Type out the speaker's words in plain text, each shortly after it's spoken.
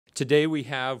Today we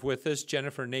have with us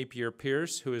Jennifer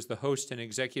Napier-Pearce, who is the host and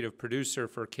executive producer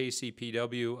for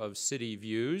KCPW of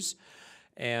CityViews,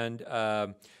 and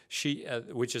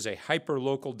which is a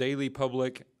hyper-local daily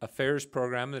public affairs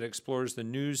program that explores the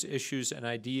news, issues, and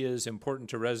ideas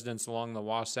important to residents along the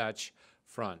Wasatch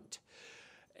Front.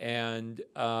 And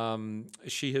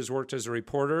she has worked as a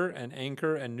reporter, an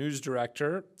anchor, and news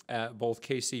director at both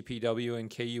KCPW and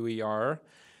KUER,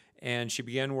 and she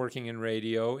began working in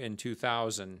radio in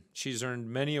 2000. She's earned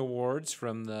many awards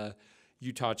from the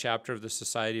Utah chapter of the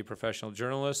Society of Professional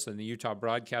Journalists and the Utah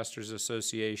Broadcasters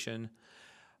Association,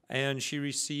 and she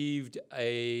received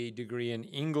a degree in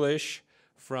English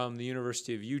from the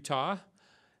University of Utah,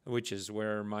 which is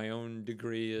where my own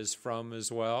degree is from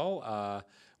as well.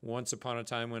 Once upon a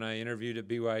time when I interviewed at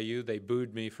BYU, they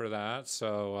booed me for that,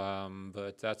 so,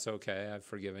 but that's okay, I've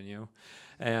forgiven you.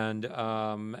 And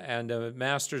a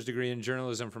master's degree in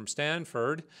journalism from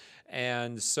Stanford,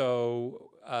 and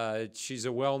so she's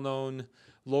a well-known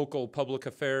local public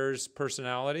affairs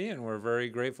personality, and we're very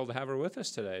grateful to have her with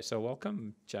us today. So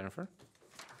welcome, Jennifer.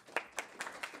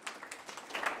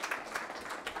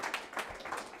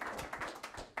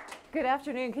 Good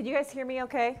afternoon. Could you guys hear me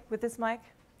okay with this mic?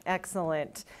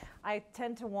 Excellent. I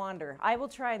tend to wander. I will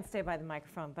try and stay by the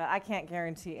microphone, but I can't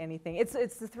guarantee anything. It's a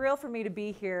thrill for me to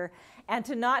be here and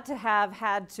to not to have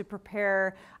had to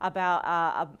prepare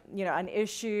about an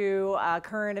issue, a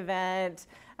current event,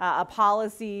 a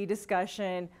policy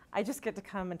discussion. I just get to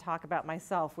come and talk about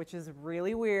myself, which is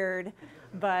really weird,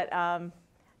 but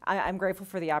I'm grateful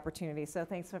for the opportunity. So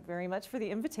thanks very much for the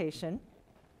invitation.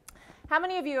 How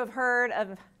many of you have heard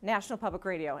of National Public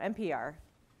Radio, NPR?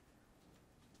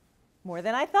 More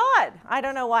than I thought. I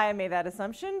don't know why I made that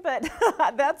assumption, but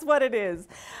that's what it is.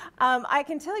 I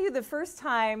can tell you the first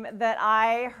time that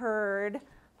I heard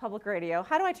public radio.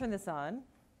 How do I turn this on? It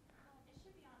should be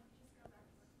on.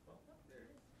 Just go back.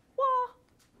 Whoa.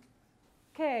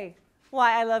 Okay.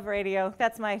 Why I love radio.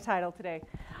 That's my title today.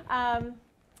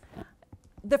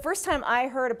 The first time I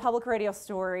heard a public radio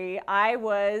story, I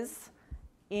was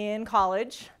in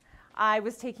college. I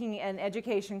was taking an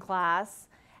education class,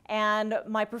 and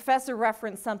my professor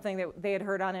referenced something that they had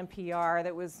heard on NPR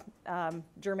that was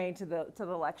germane to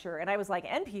the lecture. And I was like,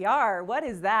 NPR, what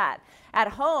is that? At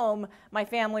home, my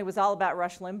family was all about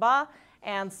Rush Limbaugh.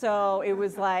 And so it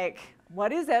was like,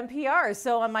 what is NPR?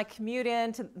 So on my commute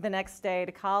in to the next day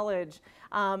to college,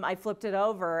 I flipped it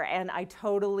over and I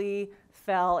totally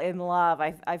fell in love.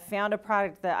 I found a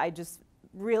product that I just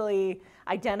really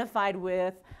identified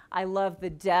with. I love the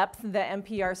depth that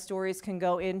NPR stories can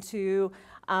go into.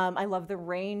 I love the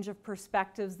range of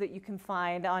perspectives that you can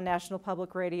find on National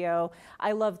Public Radio.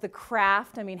 I love the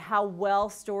craft, how well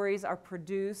stories are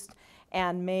produced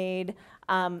and made.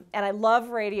 And I love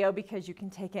radio because you can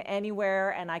take it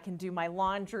anywhere, and I can do my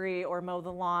laundry or mow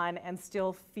the lawn and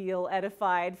still feel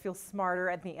edified, feel smarter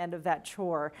at the end of that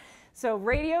chore. So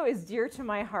radio is dear to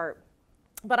my heart.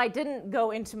 But I didn't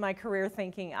go into my career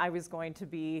thinking I was going to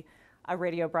be a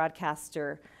radio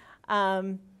broadcaster.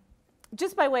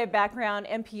 Just by way of background,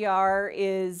 NPR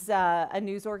is a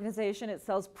news organization. It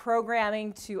sells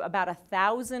programming to about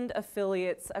 1,000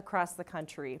 affiliates across the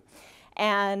country.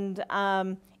 And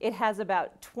it has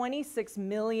about 26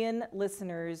 million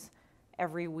listeners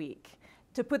every week.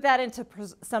 To put that into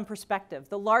some perspective,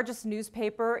 the largest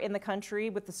newspaper in the country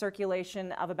with the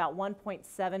circulation of about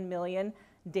 1.7 million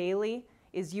daily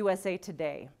is USA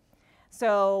Today.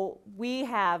 So we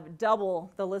have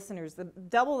double the listeners,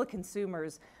 double the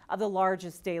consumers of the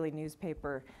largest daily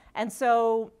newspaper. And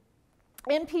so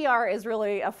NPR is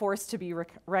really a force to be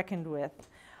reckoned with.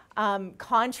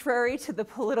 Contrary to the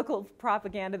political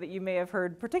propaganda that you may have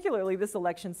heard, particularly this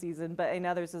election season, but in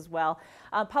others as well,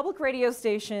 public radio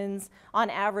stations on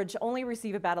average only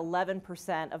receive about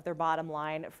 11% of their bottom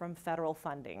line from federal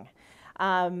funding.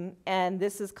 And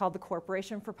this is called the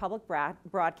Corporation for Public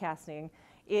Broadcasting.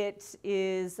 It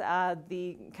is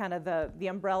the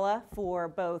umbrella for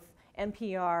both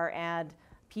NPR and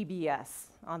PBS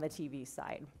on the TV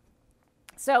side.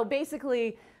 So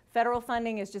basically, federal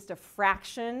funding is just a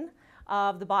fraction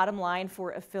of the bottom line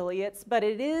for affiliates, but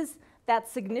it is that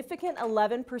significant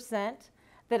 11%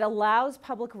 that allows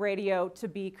public radio to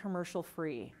be commercial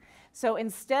free. So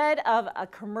instead of a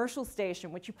commercial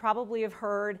station, which you probably have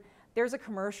heard, there's a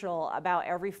commercial about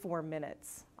every 4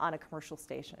 minutes on a commercial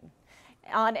station.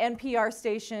 On NPR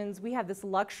stations, we have this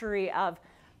luxury of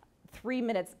 3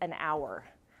 minutes an hour.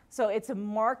 So it's a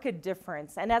marked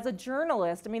difference. And as a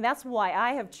journalist, that's why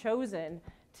I have chosen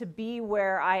to be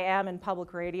where I am in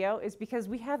public radio, is because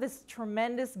we have this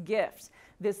tremendous gift,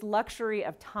 this luxury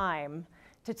of time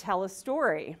to tell a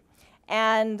story.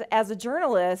 And as a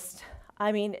journalist,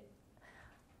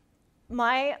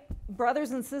 My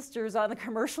brothers and sisters on the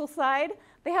commercial side,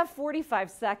 they have 45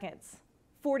 seconds.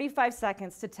 45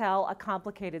 seconds to tell a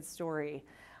complicated story.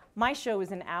 My show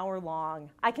is an hour long.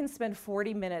 I can spend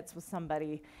 40 minutes with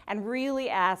somebody and really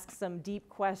ask some deep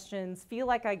questions, feel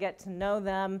like I get to know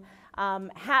them,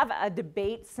 have a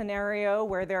debate scenario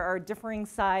where there are differing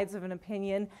sides of an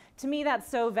opinion. To me, that's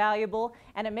so valuable,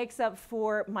 and it makes up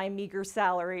for my meager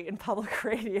salary in public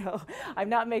radio. I'm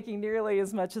not making nearly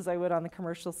as much as I would on the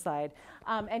commercial side.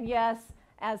 And yes,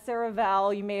 as Sarah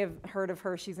Vowell, you may have heard of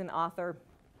her, she's an author.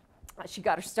 She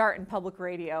got her start in public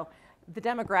radio. The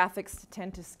demographics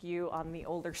tend to skew on the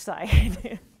older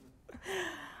side.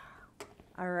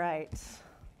 All right.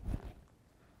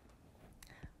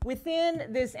 Within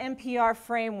this NPR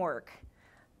framework,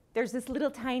 there's this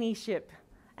little tiny ship,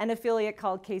 an affiliate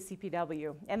called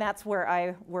KCPW, and that's where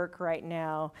I work right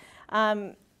now.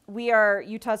 We are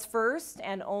Utah's first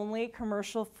and only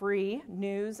commercial-free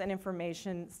news and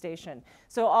information station.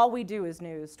 So all we do is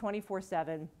news,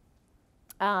 24/7.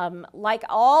 Like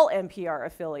all NPR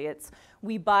affiliates,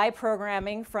 we buy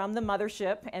programming from the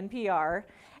mothership, NPR,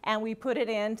 and we put it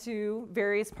into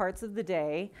various parts of the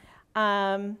day.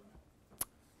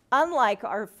 Unlike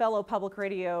our fellow public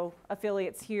radio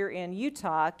affiliates here in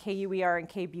Utah, KUER and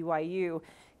KBYU,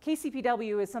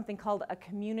 KCPW is something called a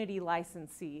community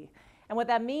licensee. And what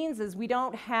that means is we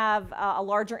don't have a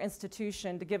larger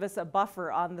institution to give us a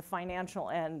buffer on the financial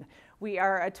end. We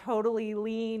are a totally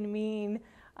lean, mean,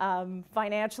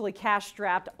 financially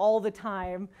cash-strapped all the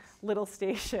time little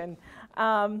station.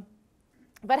 But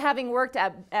having worked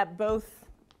at both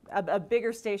a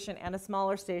bigger station and a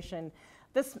smaller station,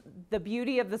 the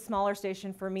beauty of the smaller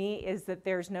station for me is that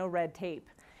there's no red tape.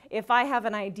 If I have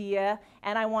an idea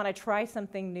and I want to try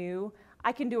something new,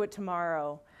 I can do it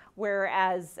tomorrow.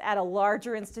 Whereas at a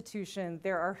larger institution,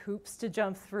 there are hoops to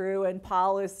jump through and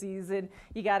policies, and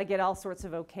you got to get all sorts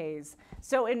of okays.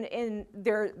 So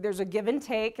there's a give and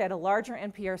take. At a larger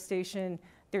NPR station,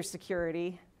 there's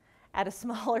security. At a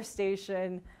smaller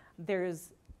station,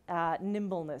 there's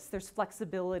nimbleness, there's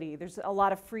flexibility, there's a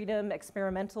lot of freedom,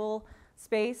 experimental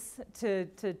space to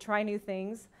try new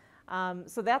things.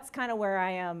 So that's kind of where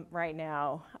I am right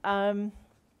now.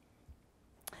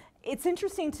 It's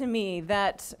interesting to me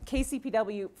that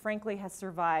KCPW, frankly, has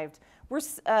survived. We're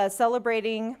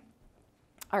celebrating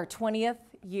our 20th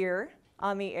year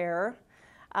on the air,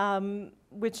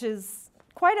 which is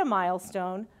quite a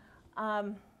milestone.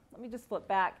 Let me just flip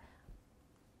back.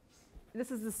 This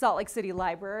is the Salt Lake City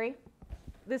Library.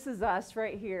 This is us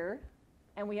right here,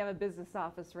 and we have a business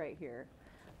office right here.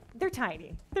 They're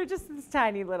tiny. They're just these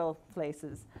tiny little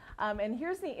places. And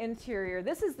here's the interior.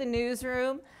 This is the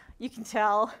newsroom. You can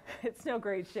tell it's no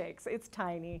great shakes. It's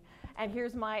tiny. And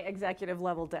here's my executive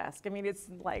level desk. I mean, it's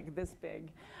like this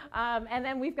big. And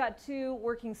then we've got 2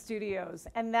 working studios,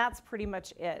 and that's pretty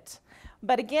much it.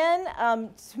 But again,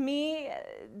 to me,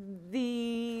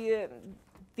 the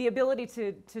ability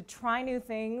to try new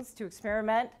things, to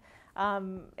experiment,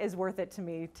 is worth it to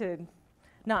me, to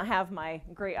not have my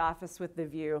great office with the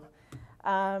view.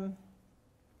 At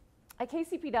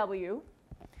KCPW,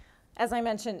 as I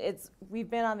mentioned, we've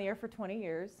been on the air for 20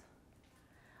 years.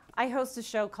 I host a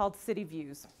show called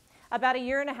CityViews. About a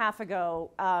year and a half ago,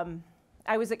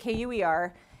 I was at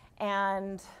KUER,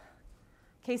 and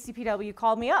KCPW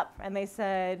called me up, and they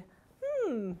said,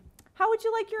 how would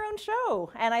you like your own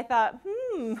show? And I thought,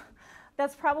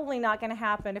 that's probably not going to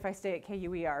happen if I stay at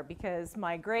KUER, because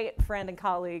my great friend and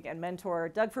colleague and mentor,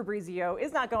 Doug Fabrizio,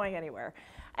 is not going anywhere.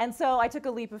 And so I took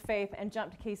a leap of faith and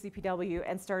jumped to KCPW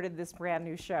and started this brand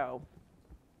new show.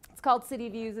 It's called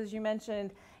CityViews, as you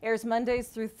mentioned. Airs Mondays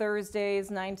through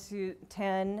Thursdays, 9 to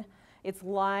 10. It's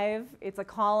live. It's a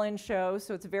call-in show,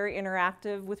 so it's very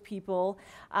interactive with people,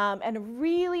 and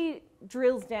really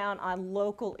drills down on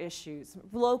local issues,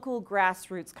 local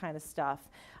grassroots kind of stuff.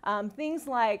 Things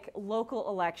like local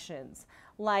elections,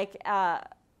 like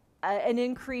an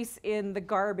increase in the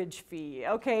garbage fee.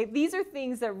 Okay, these are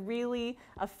things that really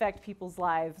affect people's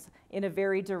lives in a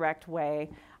very direct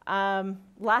way.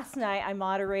 Last night I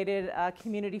moderated a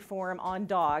community forum on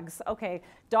dogs. Okay,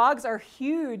 dogs are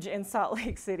huge in Salt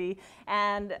Lake City,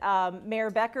 and Mayor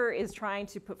Becker is trying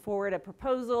to put forward a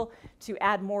proposal to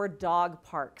add more dog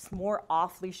parks, more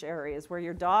off-leash areas where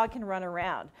your dog can run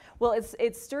around. Well,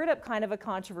 it's stirred up kind of a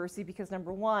controversy because,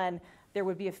 number one, there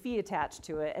would be a fee attached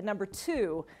to it, and number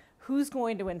two, who's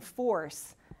going to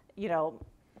enforce,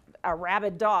 a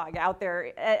rabid dog out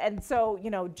there. And so, you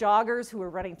know, joggers who are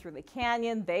running through the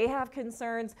canyon, they have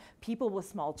concerns. People with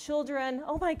small children,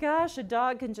 oh my gosh, a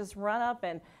dog can just run up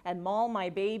and maul my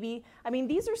baby. I mean,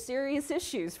 these are serious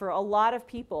issues for a lot of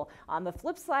people. On the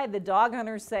flip side, the dog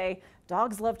hunters say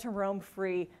dogs love to roam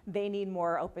free. They need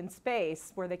more open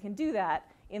space where they can do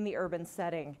that in the urban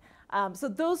setting. So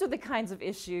those are the kinds of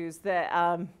issues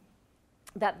that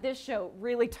that this show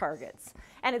really targets.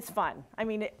 And it's fun. I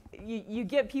mean, you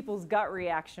get people's gut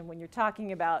reaction when you're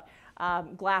talking about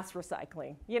glass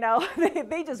recycling. You know,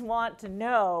 they just want to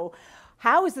know,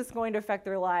 how is this going to affect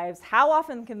their lives? How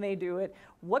often can they do it?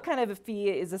 What kind of a fee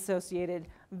is associated?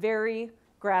 Very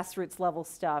grassroots level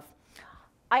stuff.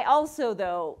 I also,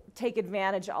 though, take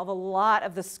advantage of a lot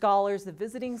of the scholars, the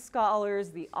visiting scholars,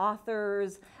 the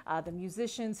authors, the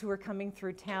musicians who are coming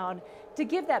through town to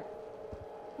give that.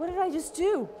 What did I just do?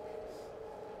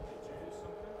 Did you do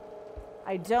something?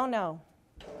 I don't know.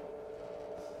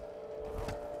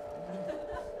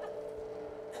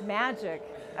 Magic.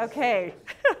 Okay.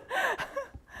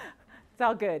 It's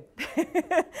all good.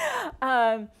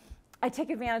 I take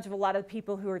advantage of a lot of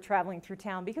people who are traveling through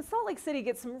town because Salt Lake City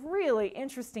gets some really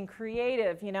interesting,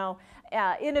 creative, you know,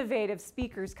 innovative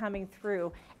speakers coming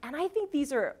through. And I think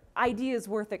these are ideas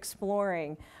worth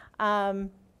exploring.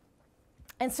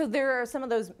 And so there are some of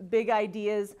those big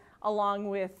ideas along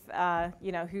with,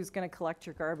 you know, who's going to collect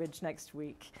your garbage next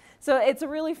week. So it's a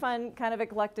really fun kind of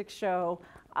eclectic show.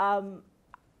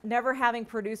 Never having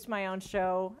produced my own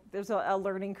show, there's a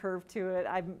learning curve to it.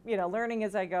 I'm, you know, learning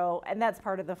as I go, and that's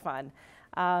part of the fun.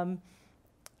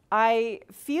 I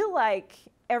feel like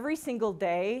every single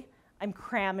day I'm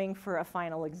cramming for a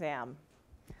final exam.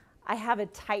 I have a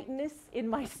tightness in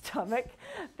my stomach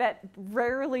that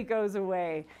rarely goes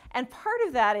away. And part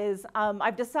of that is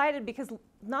I've decided, because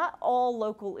not all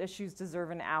local issues deserve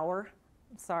an hour.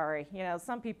 Sorry, you know,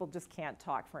 some people just can't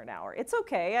talk for an hour. It's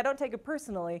okay, I don't take it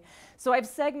personally. So I've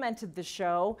segmented the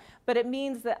show, but it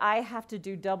means that I have to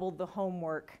do double the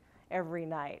homework every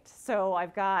night. So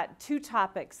I've got 2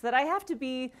 topics that I have to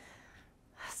be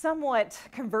somewhat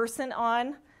conversant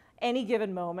on any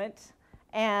given moment.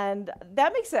 And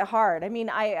that makes it hard. I mean,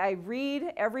 I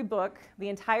read every book, the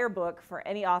entire book, for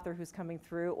any author who's coming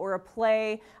through, or a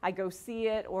play, I go see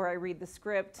it, or I read the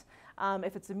script.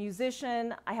 If it's a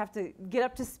musician, I have to get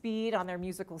up to speed on their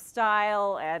musical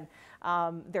style and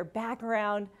their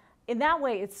background. In that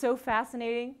way, it's so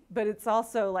fascinating, but it's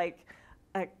also like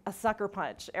a sucker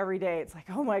punch every day. It's like,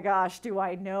 oh my gosh, do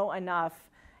I know enough?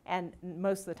 And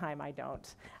most of the time, I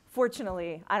don't.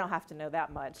 Fortunately, I don't have to know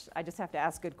that much. I just have to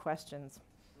ask good questions.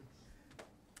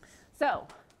 So,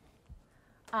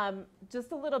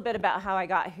 just a little bit about how I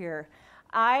got here.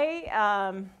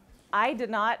 I did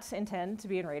not intend to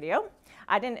be in radio.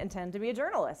 I didn't intend to be a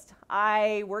journalist.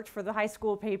 I worked for the high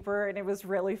school paper, and it was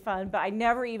really fun, but I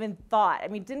never even thought, I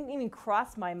mean, didn't even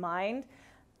cross my mind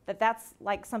that that's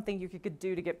like something you could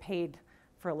do to get paid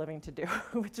for a living to do,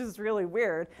 which is really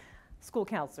weird. School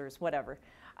counselors, whatever.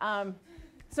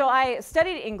 So I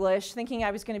studied English, thinking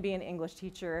I was going to be an English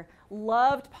teacher.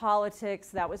 Loved politics.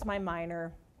 That was my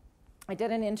minor. I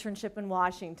did an internship in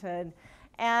Washington.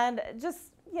 And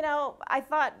just, you know, I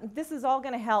thought this is all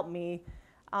going to help me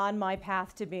on my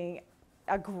path to being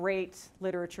a great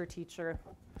literature teacher.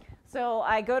 So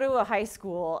I go to a high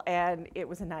school, and it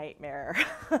was a nightmare.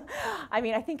 I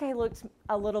mean, I think I looked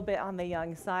a little bit on the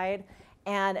young side.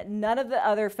 And none of the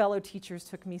other fellow teachers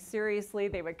took me seriously.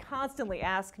 They would constantly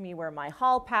ask me where my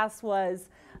hall pass was.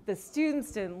 The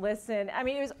students didn't listen. I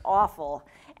mean, it was awful.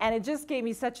 And it just gave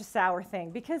me such a sour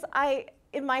thing because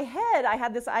in my head, I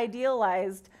had this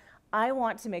idealized, I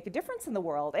want to make a difference in the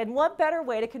world. And what better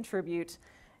way to contribute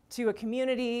to a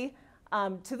community,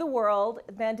 to the world,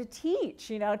 than to teach,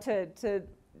 you know, to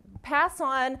pass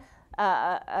on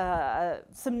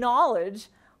some knowledge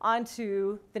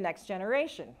onto the next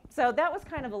generation. So that was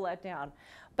kind of a letdown.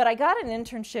 But I got an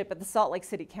internship at the Salt Lake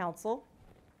City Council.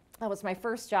 That was my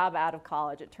first job out of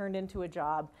college. It turned into a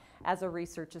job as a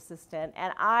research assistant,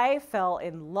 and I fell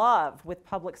in love with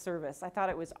public service. I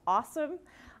thought it was awesome.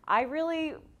 I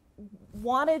really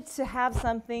wanted to have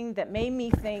something that made me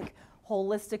think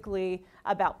holistically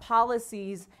about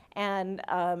policies and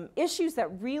issues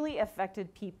that really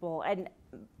affected people. And,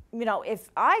 you know, if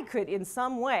I could in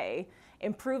some way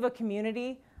improve a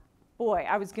community, boy,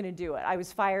 I was going to do it. I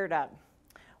was fired up.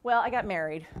 Well, I got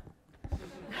married.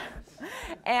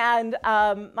 And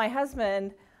my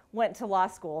husband went to law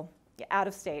school out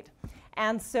of state.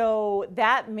 And so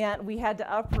that meant we had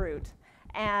to uproot.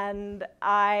 And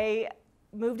I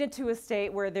moved into a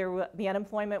state where the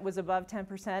unemployment was above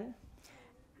 10%.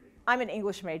 I'm an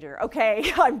English major.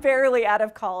 Okay, I'm barely out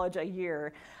of college a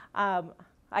year.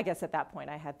 I guess at that point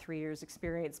I had 3 years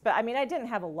experience, but I mean, I didn't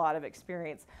have a lot of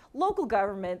experience. Local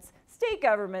governments, state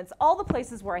governments, all the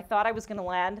places where I thought I was gonna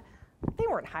land, they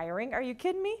weren't hiring. Are you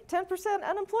kidding me? 10%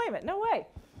 unemployment, no way.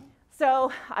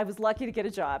 So I was lucky to get a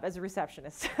job as a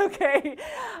receptionist, okay?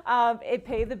 It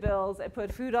paid the bills, it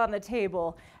put food on the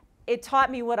table. It taught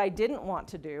me what I didn't want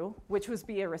to do, which was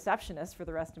be a receptionist for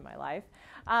the rest of my life.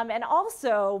 And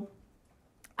also,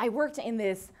 I worked in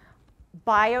this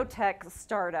biotech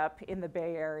startup in the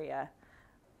Bay Area.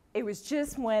 It was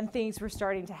just when things were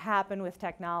starting to happen with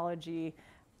technology.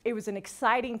 It was an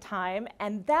exciting time,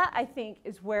 and that, I think,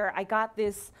 is where I got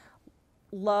this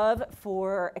love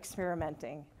for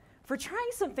experimenting, for trying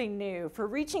something new, for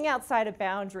reaching outside a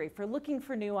boundary, for looking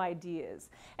for new ideas.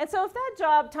 And so if that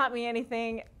job taught me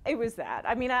anything, it was that.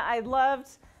 I mean, I loved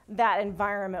that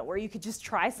environment where you could just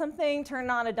try something, turn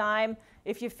on a dime.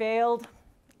 If you failed,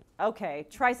 okay,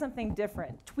 try something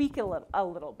different, tweak a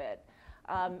little bit.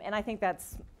 And I think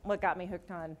that's what got me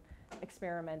hooked on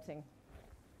experimenting.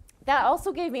 That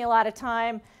also gave me a lot of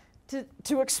time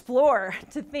to explore,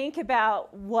 to think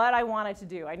about what I wanted to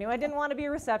do. I knew I didn't want to be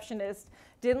a receptionist.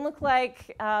 Didn't look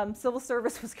like civil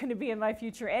service was going to be in my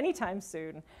future anytime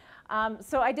soon.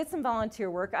 So I did some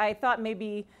volunteer work. I thought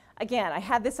maybe, again, I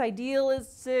had this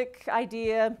idealistic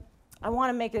idea. I want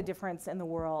to make a difference in the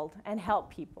world and help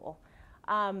people.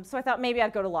 So I thought maybe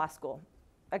I'd go to law school.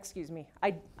 Excuse me,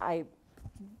 I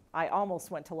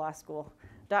almost went to law school.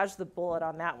 Dodged the bullet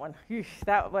on that one.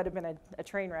 That would have been a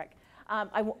train wreck.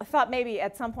 I thought maybe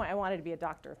at some point I wanted to be a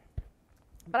doctor.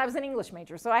 But I was an English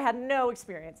major, so I had no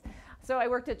experience. So I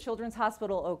worked at Children's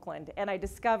Hospital Oakland, and I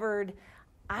discovered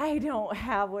I don't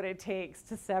have what it takes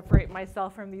to separate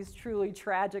myself from these truly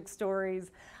tragic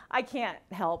stories. I can't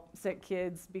help sick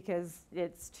kids because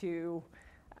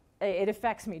it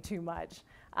affects me too much.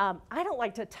 I don't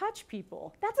like to touch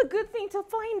people. That's a good thing to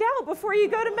find out before you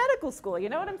go to medical school, you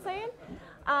know what I'm saying?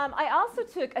 I also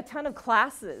took a ton of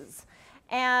classes,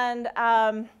 and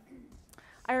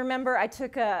I remember I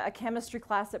took a chemistry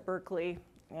class at Berkeley.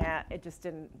 Yeah, it just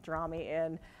didn't draw me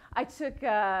in. I took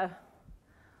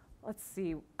let's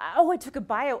see, I took a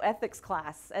bioethics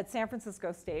class at San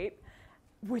Francisco State,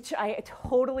 which I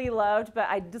totally loved, but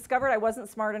I discovered I wasn't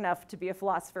smart enough to be a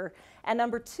philosopher. And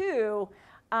number two,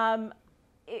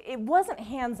 it wasn't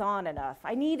hands-on enough.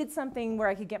 I needed something where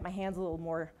I could get my hands a little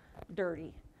more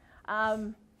dirty.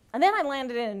 And then I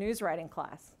landed in a news writing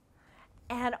class.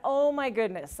 And oh my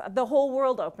goodness, the whole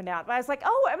world opened out. I was like,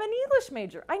 oh, I'm an English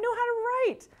major. I know how to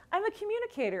write. I'm a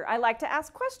communicator. I like to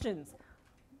ask questions.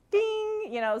 Ding,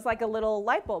 you know, it was like a little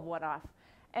light bulb went off.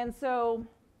 And so,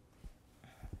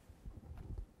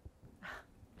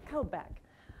 go back.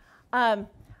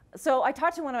 So I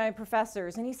talked to one of my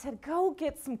professors, and he said, go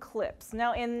get some clips.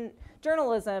 Now, in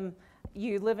journalism,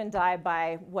 you live and die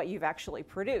by what you've actually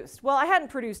produced. Well, I hadn't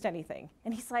produced anything.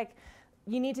 And he's like,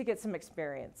 you need to get some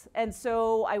experience. And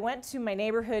so I went to my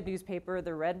neighborhood newspaper,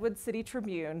 the Redwood City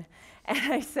Tribune,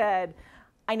 and I said,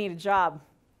 I need a job.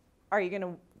 Are you going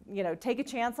to, take a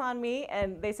chance on me?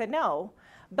 And they said, no,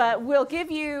 but we'll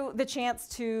give you the chance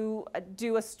to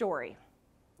do a story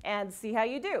and see how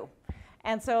you do.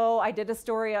 And so I did a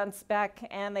story on spec,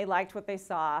 and they liked what they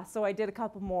saw. So I did a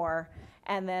couple more,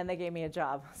 and then they gave me a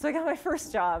job. So I got my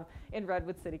first job in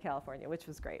Redwood City, California, which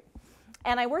was great.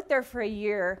 And I worked there for a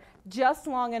year, just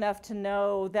long enough to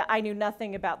know that I knew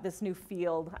nothing about this new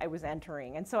field I was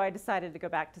entering. And so I decided to go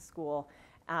back to school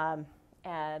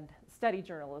and study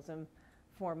journalism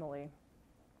formally.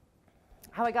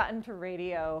 How I got into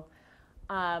radio.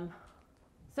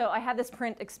 So I had this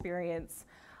print experience.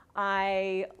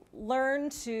 I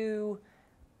learned to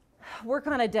work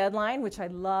on a deadline, which I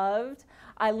loved.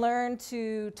 I learned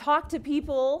to talk to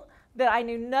people that I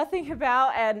knew nothing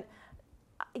about, and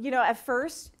at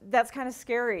first that's kind of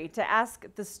scary to ask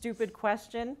the stupid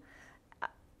question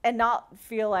and not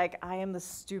feel like I am the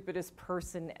stupidest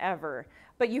person ever.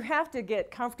 But you have to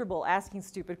get comfortable asking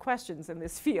stupid questions in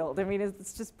this field. I mean,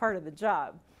 it's just part of the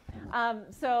job.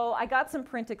 So I got some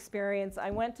print experience.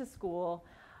 I went to school.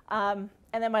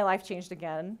 And then my life changed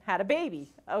again, had a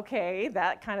baby. Okay,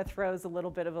 that kind of throws a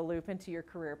little bit of a loop into your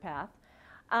career path.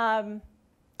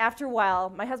 After a while,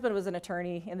 my husband was an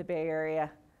attorney in the Bay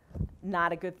Area.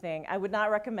 Not a good thing. I would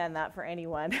not recommend that for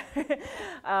anyone.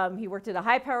 He worked at a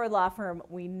high-powered law firm.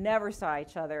 We never saw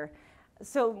each other.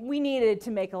 So we needed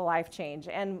to make a life change.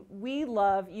 And we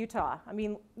love Utah. I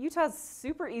mean, Utah's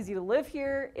super easy to live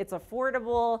here. It's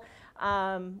affordable.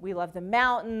 We love the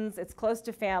mountains. It's close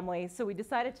to family. So we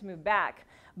decided to move back.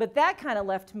 But that kind of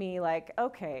left me like,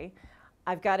 okay,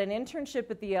 I've got an internship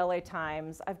at the LA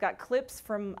Times. I've got clips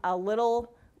from a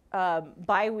little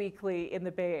bi-weekly in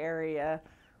the Bay Area.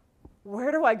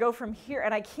 where do I go from here?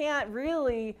 And I can't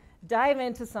really dive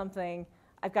into something.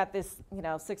 I've got this,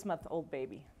 6-month-old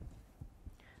baby.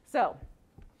 So,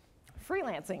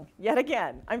 freelancing, yet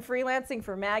again. I'm freelancing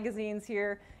for magazines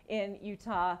here in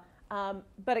Utah,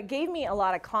 but it gave me a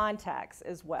lot of contacts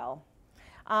as well.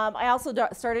 I also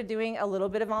started doing a little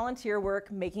bit of volunteer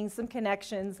work, making some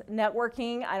connections.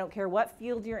 Networking, I don't care what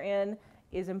field you're in,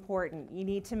 is important. You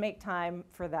need to make time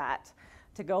for that.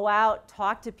 To go out,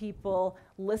 talk to people,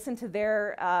 listen to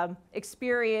their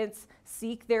experience,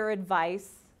 seek their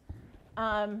advice.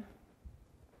 And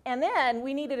then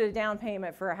we needed a down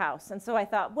payment for a house. And so I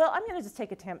thought, well, I'm going to just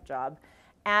take a temp job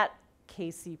at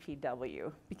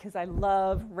KCPW because I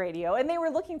love radio. And they were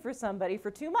looking for somebody for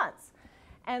 2 months.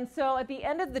 And so at the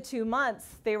end of the 2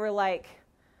 months, they were like,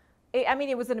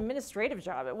 it was an administrative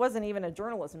job. It wasn't even a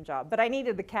journalism job, but I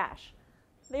needed the cash.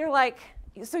 They were like,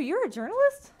 so you're a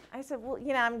journalist? I said, well,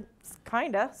 I'm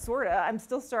kinda, sorta. I'm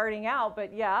still starting out,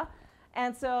 but yeah.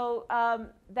 And so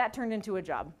that turned into a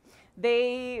job.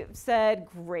 They said,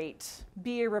 great,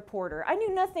 be a reporter. I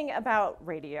knew nothing about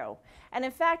radio. And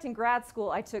in fact, in grad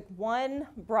school, I took one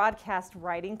broadcast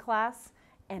writing class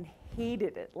and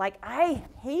hated it. Like, I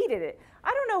hated it.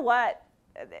 I don't know what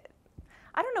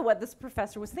this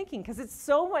professor was thinking, because it's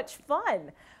so much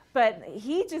fun. But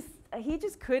he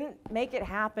just couldn't make it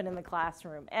happen in the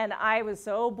classroom. And I was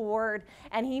so bored.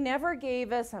 And he never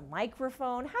gave us a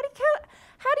microphone. How do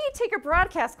you take a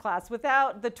broadcast class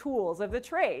without the tools of the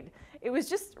trade? It was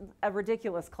just a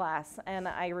ridiculous class. And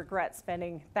I regret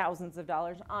spending thousands of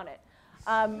dollars on it.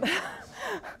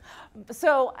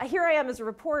 So here I am as a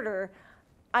reporter.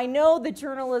 I know the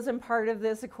journalism part of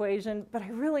this equation, but I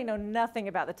really know nothing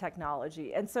about the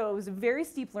technology. And so it was a very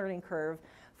steep learning curve.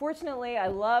 Fortunately, I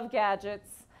love gadgets,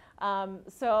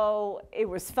 so it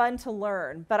was fun to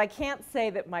learn. But I can't say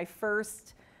that my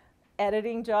first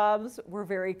editing jobs were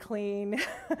very clean.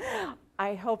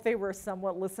 I hope they were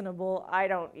somewhat listenable.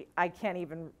 I can't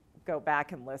even go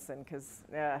back and listen because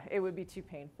it would be too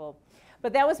painful.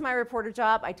 But that was my reporter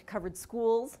job. I covered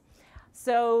schools.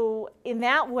 So in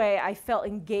that way, I felt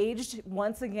engaged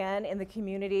once again in the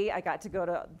community. I got to go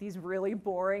to these really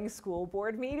boring school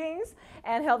board meetings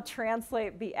and help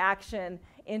translate the action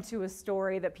into a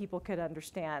story that people could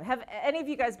understand. Have any of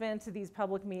you guys been to these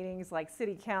public meetings like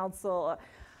city council?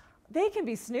 They can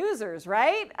be snoozers,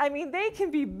 right? I mean, they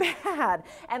can be bad,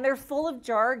 and they're full of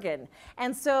jargon.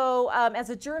 And so as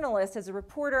a journalist, as a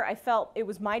reporter, I felt it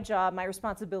was my job, my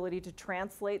responsibility to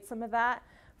translate some of that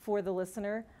for the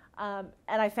listener. And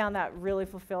I found that really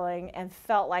fulfilling and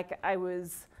felt like I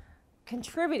was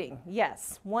contributing,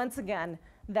 yes, once again,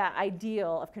 that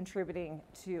ideal of contributing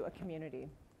to a community.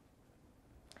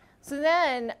 So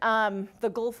then the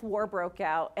Gulf War broke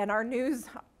out and our news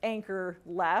anchor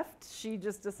left. She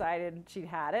just decided she'd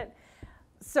had it.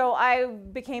 So I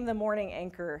became the morning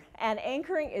anchor. And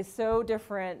anchoring is so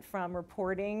different from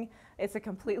reporting. It's a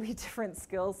completely different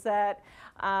skill set.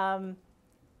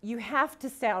 You have to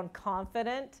sound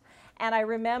confident. And I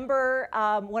remember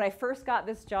when I first got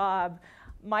this job,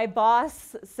 my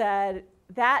boss said,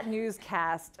 that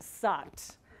newscast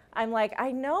sucked. I'm like,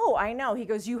 I know. He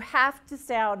goes, you have to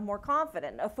sound more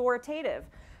confident, authoritative.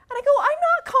 And I go, I'm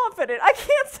not confident. I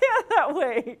can't sound that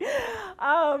way.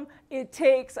 It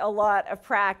takes a lot of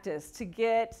practice to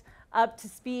get up to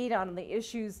speed on the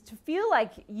issues, to feel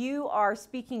like you are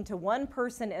speaking to one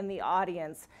person in the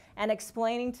audience and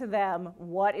explaining to them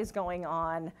what is going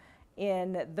on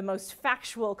in the most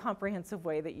factual, comprehensive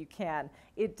way that you can.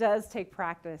 It does take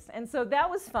practice. And so that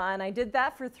was fun. I did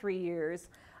that for 3 years.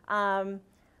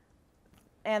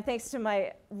 And thanks to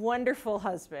my wonderful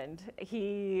husband,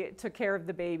 he took care of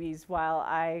the babies while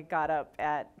I got up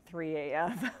at 3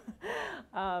 a.m.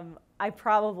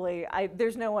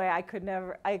 There's no way I could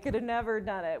have never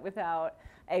done it without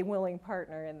a willing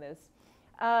partner in this.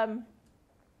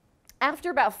 After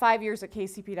about 5 years at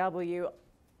KCPW,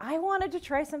 I wanted to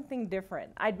try something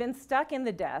different. I'd been stuck in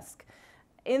the desk,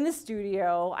 in the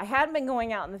studio. I hadn't been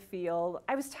going out in the field.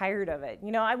 I was tired of it.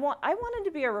 I wanted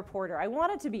to be a reporter. I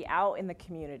wanted to be out in the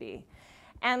community.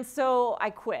 And so I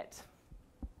quit.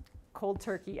 Cold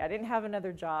turkey. I didn't have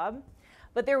another job.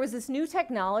 But there was this new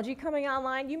technology coming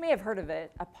online. You may have heard of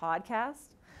it, a podcast.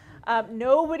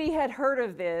 Nobody had heard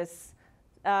of this.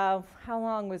 How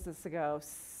long was this ago?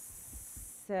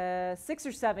 6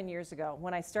 or 7 years ago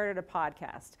when I started a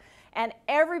podcast. And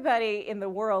everybody in the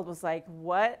world was like,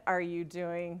 what are you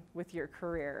doing with your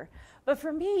career? But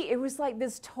for me, it was like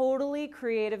this totally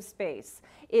creative space.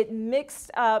 It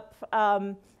mixed up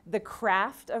the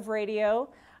craft of radio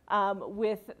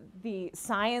with the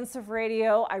science of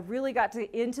radio. I really got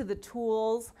into the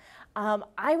tools.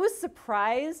 I was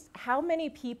surprised how many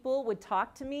people would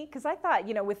talk to me, because I thought,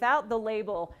 without the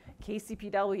label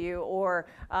KCPW or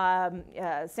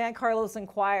San Carlos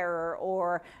Inquirer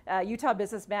or Utah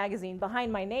Business Magazine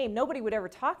behind my name, nobody would ever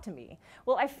talk to me.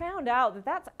 Well, I found out that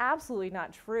that's absolutely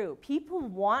not true. People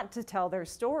want to tell their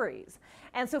stories.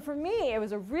 And so for me, it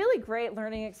was a really great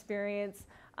learning experience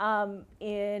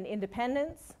in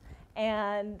independence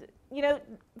and,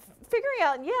 figuring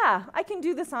out, yeah, I can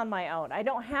do this on my own. I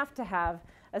don't have to have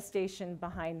a station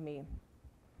behind me.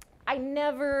 I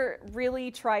never really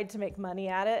tried to make money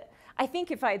at it. I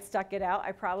think if I had stuck it out,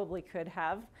 I probably could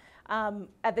have.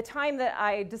 At the time that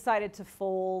I decided to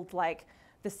fold, like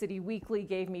the City Weekly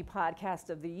gave me Podcast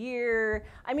of the Year.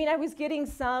 I mean, I was getting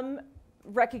some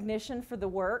recognition for the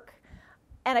work,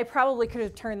 and I probably could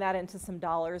have turned that into some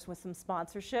dollars with some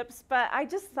sponsorships, but I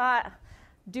just thought,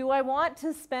 do I want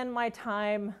to spend my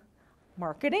time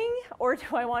marketing, or do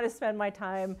I want to spend my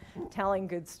time telling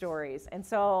good stories? And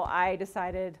so I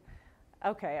decided,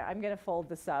 okay, I'm going to fold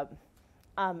this up.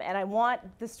 And I want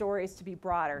the stories to be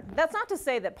broader. That's not to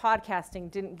say that podcasting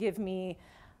didn't give me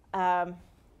an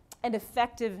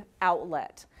effective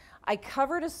outlet. I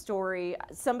covered a story.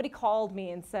 Somebody called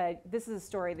me and said, this is a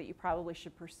story that you probably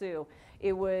should pursue.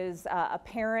 It was a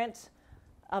parent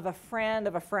of a friend,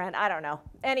 I don't know.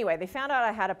 Anyway, they found out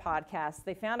I had a podcast.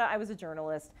 They found out I was a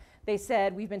journalist. They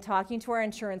said, we've been talking to our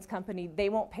insurance company. They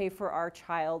won't pay for our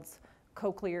child's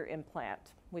cochlear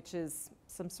implant, which is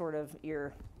some sort of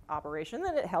ear operation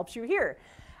that it helps you hear.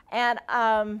 And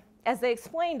as they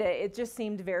explained it, it just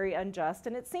seemed very unjust,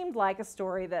 and it seemed like a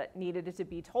story that needed to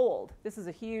be told. This is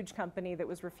a huge company that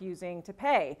was refusing to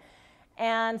pay.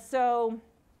 And so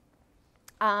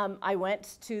I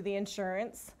went to the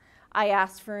insurance. I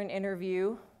asked for an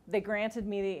interview. They granted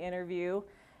me the interview.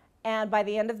 And by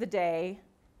the end of the day,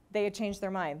 they had changed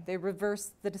their mind. They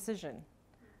reversed the decision.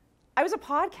 I was a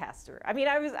podcaster. I mean,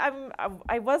 I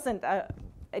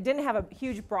didn't have a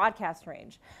huge broadcast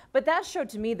range. But that showed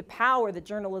to me the power that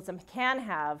journalism can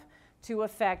have to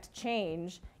affect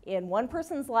change in one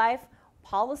person's life,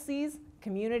 policies,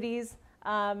 communities,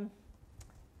 and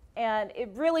it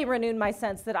really renewed my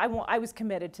sense that I was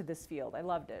committed to this field. I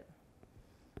loved it.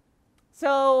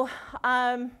 So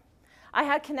I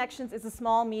had connections. It's a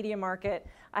small media market.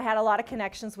 I had a lot of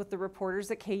connections with the reporters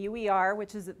at KUER,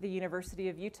 which is at the University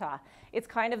of Utah. It's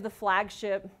kind of the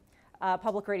flagship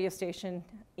public radio station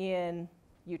in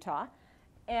Utah.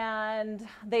 And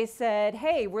they said,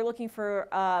 hey, we're looking for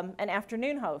an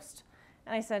afternoon host.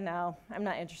 And I said, no, I'm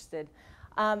not interested.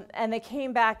 And they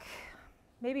came back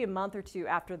maybe a month or two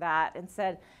after that and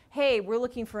said, hey, we're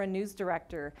looking for a news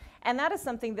director. And that is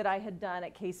something that I had done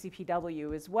at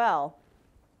KCPW as well.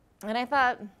 And I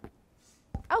thought,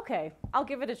 okay, I'll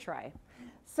give it a try.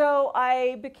 So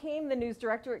I became the news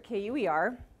director at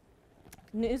KUER.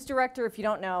 News director, if you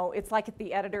don't know, it's like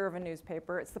the editor of a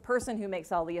newspaper. It's the person who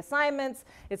makes all the assignments.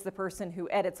 It's the person who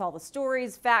edits all the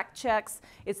stories, fact checks.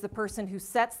 It's the person who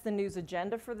sets the news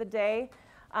agenda for the day.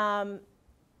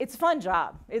 It's a fun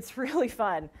job. It's really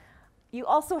fun. You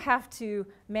also have to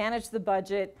manage the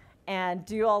budget and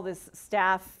do all this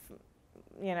staff,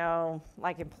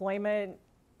 like employment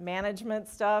management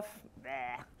stuff.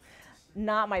 Bleh.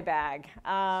 Not my bag.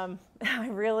 I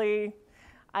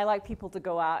like people to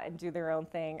go out and do their own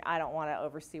thing. I don't want to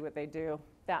oversee what they do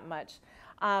that much.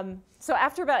 So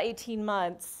after about 18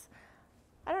 months,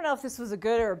 I don't know if this was a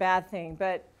good or a bad thing,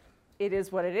 but it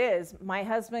is what it is. My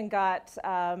husband got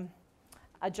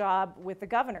a job with the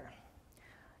governor.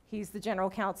 He's the general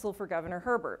counsel for Governor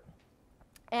Herbert.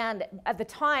 And at the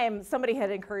time, somebody had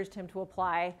encouraged him to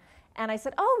apply. And I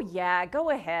said, oh yeah, go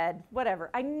ahead, whatever.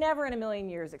 I never in a million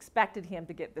years expected him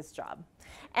to get this job.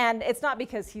 And it's not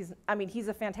because he's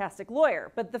a fantastic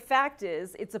lawyer, but the fact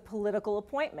is it's a political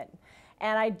appointment.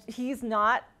 And he's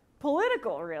not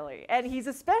political really, and he's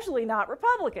especially not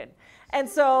Republican. And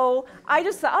so I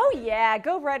just thought, oh yeah,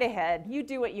 go right ahead, you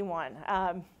do what you want.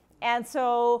 And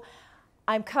so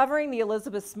I'm covering the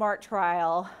Elizabeth Smart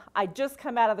trial. I just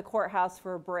come out of the courthouse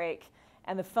for a break,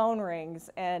 and the phone rings,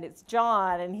 and it's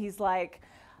John, and he's like,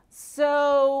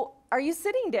 so are you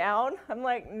sitting down? I'm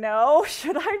like, no,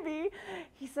 should I be?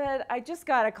 He said, I just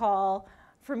got a call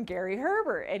from Gary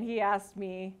Herbert, and he asked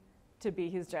me to be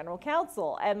his general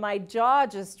counsel. And my jaw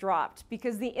just dropped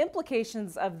because the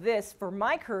implications of this for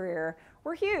my career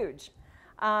were huge.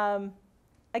 Again,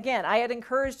 I had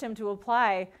encouraged him to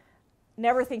apply,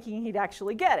 never thinking he'd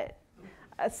actually get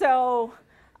it. So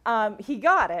he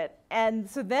got it. And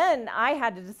so then I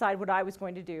had to decide what I was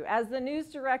going to do. As the news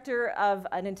director of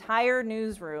an entire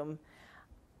newsroom,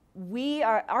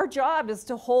 our job is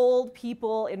to hold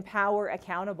people in power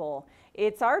accountable.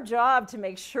 It's our job to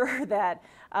make sure that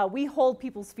we hold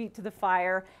people's feet to the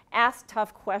fire, ask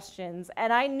tough questions.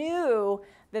 And I knew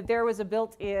that there was a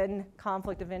built-in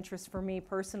conflict of interest for me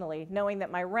personally, knowing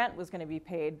that my rent was going to be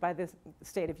paid by the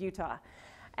state of Utah.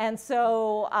 And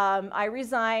so I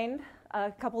resigned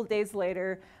a couple of days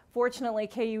later. Fortunately,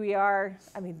 KUER,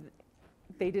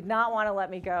 they did not want to let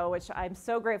me go, which I'm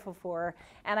so grateful for.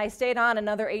 And I stayed on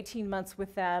another 18 months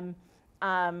with them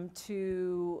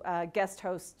to guest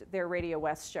host their Radio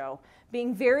West show,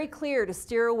 being very clear to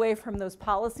steer away from those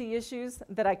policy issues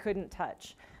that I couldn't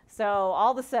touch. So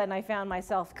all of a sudden, I found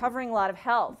myself covering a lot of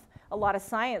health, a lot of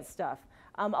science stuff,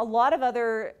 a lot of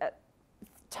other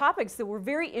topics that were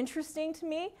very interesting to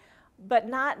me, but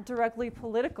not directly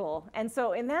political. And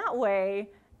so in that way,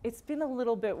 it's been a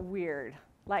little bit weird.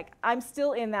 Like, I'm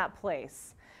still in that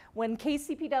place. When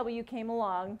KCPW came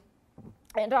along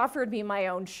and offered me my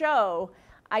own show,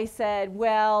 I said,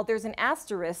 well, there's an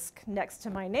asterisk next to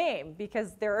my name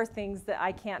because there are things that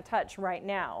I can't touch right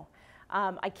now.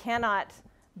 I cannot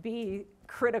be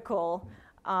critical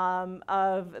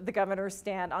of the governor's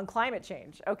stand on climate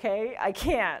change, okay? I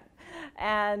can't.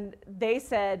 And they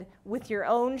said, with your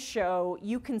own show,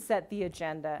 you can set the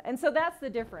agenda. And so that's the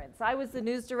difference. I was the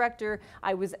news director.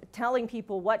 I was telling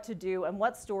people what to do and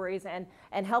what stories and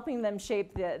helping them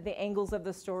shape the angles of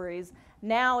the stories.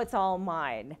 Now it's all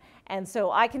mine. And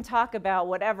so I can talk about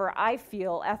whatever I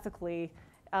feel ethically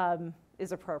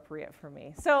is appropriate for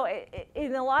me. So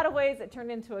in a lot of ways, it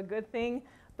turned into a good thing,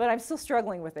 but I'm still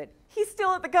struggling with it. He's still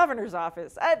at the governor's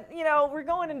office. We're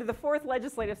going into the 4th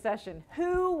legislative session.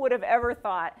 Who would have ever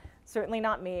thought? Certainly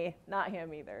not me, not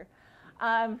him either.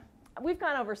 We've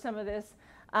gone over some of this.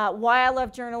 Why I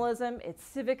love journalism, it's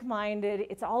civic-minded,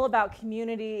 it's all about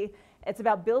community, it's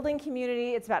about building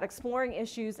community, it's about exploring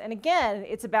issues, and again,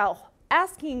 it's about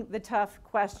asking the tough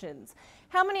questions.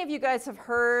 How many of you guys have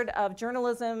heard of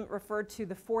journalism referred to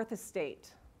the 4th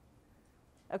estate?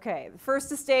 Okay, the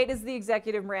 1st estate is the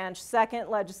executive branch, 2nd,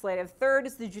 legislative, 3rd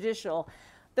is the judicial.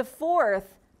 The 4th,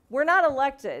 we're not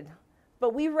elected,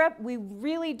 but we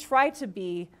really try to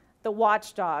be the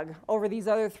watchdog over these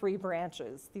other 3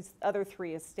 branches, these other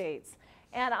 3 estates.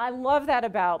 And I love that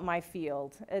about my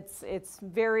field. It's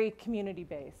very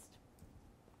community-based.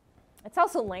 It's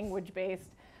also language-based,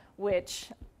 which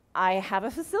I have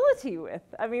a facility with,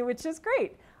 which is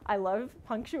great. I love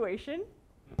punctuation.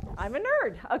 I'm a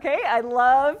nerd, okay? I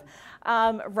love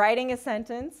writing a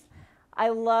sentence. I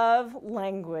love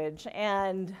language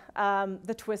and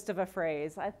the twist of a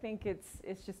phrase. I think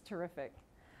it's just terrific.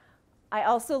 I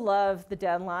also love the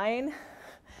deadline.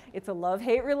 It's a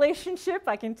love-hate relationship,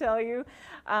 I can tell you.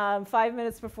 5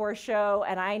 minutes before a show,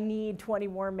 and I need 20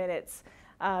 more minutes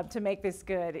to make this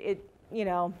good. It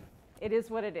is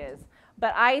what it is.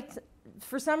 But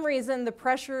for some reason, the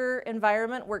pressure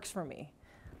environment works for me.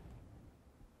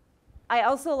 I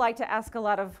also like to ask a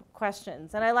lot of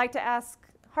questions, and I like to ask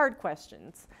hard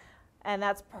questions. And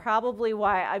that's probably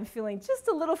why I'm feeling just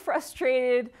a little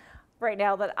frustrated right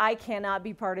now that I cannot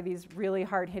be part of these really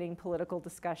hard-hitting political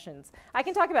discussions. I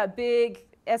can talk about big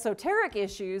esoteric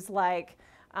issues like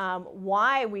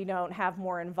why we don't have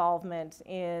more involvement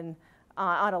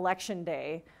on election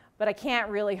day, but I can't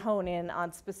really hone in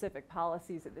on specific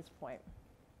policies at this point.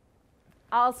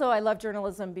 Also, I love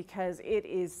journalism because it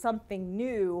is something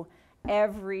new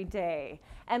every day.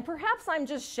 And perhaps I'm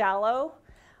just shallow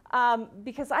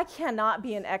because I cannot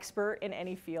be an expert in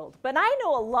any field. But I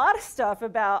know a lot of stuff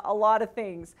about a lot of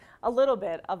things, a little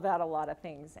bit about a lot of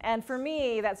things. And for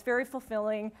me, that's very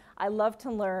fulfilling. I love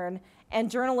to learn. And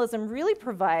journalism really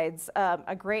provides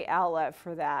a great outlet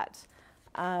for that.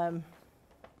 I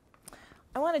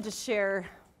want to just share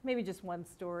maybe just one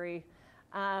story.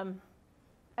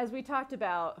 As we talked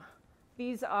about,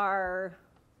 these are,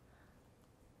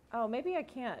 oh, maybe I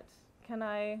can't. Can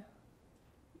I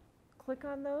click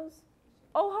on those?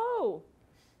 Oh, ho!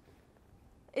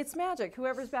 It's magic,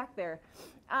 whoever's back there.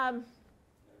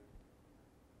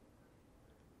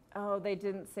 Oh, they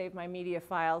didn't save my media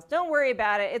files. Don't worry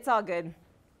about it, it's all good.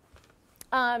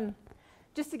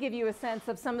 Just to give you a sense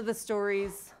of some of the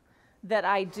stories that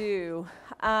I do.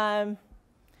 Back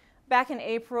in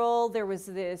April, there was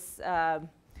this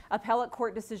appellate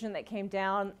court decision that came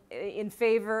down in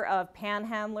favor of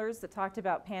panhandlers that talked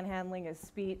about panhandling as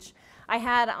speech. I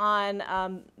had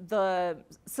on the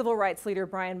civil rights leader,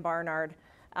 Brian Barnard.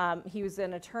 He was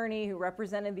an attorney who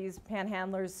represented these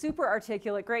panhandlers, super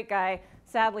articulate, great guy.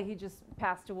 Sadly, he just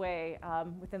passed away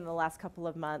within the last couple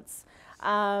of months.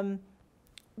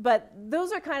 But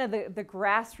those are kind of the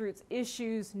grassroots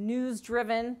issues,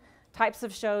 news-driven types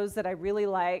of shows that I really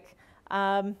like.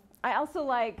 I also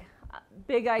like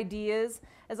big ideas.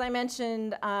 As I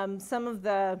mentioned, some of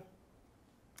the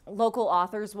local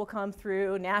authors will come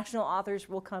through, national authors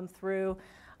will come through.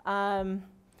 I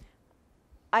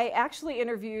actually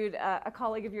interviewed a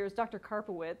colleague of yours, Dr.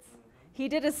 Karpowitz. He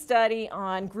did a study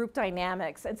on group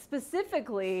dynamics and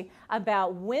specifically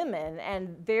about women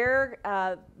and their,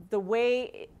 the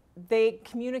way they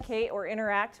communicate or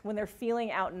interact when they're feeling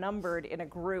outnumbered in a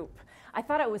group. I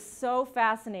thought it was so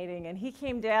fascinating, and he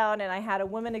came down and I had a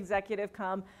woman executive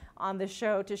come on the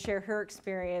show to share her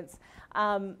experience.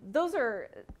 Those are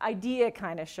idea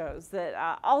kind of shows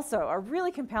that also are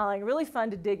really compelling, really fun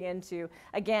to dig into.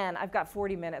 Again, I've got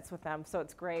 40 minutes with them, so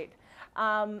it's great.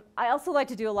 I also like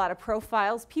to do a lot of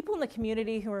profiles, people in the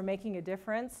community who are making a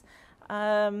difference.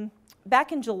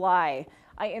 Back in July,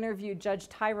 I interviewed Judge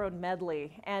Tyrone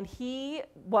Medley, and he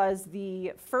was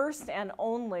the first and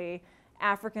only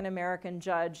African-American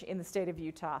judge in the state of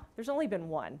Utah. There's only been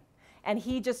one, and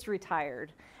he just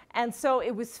retired. And so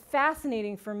it was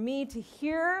fascinating for me to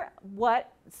hear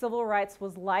what civil rights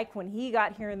was like when he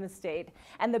got here in the state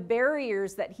and the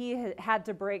barriers that he had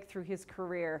to break through his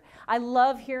career. I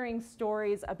love hearing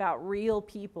stories about real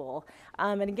people.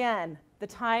 And again, the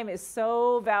time is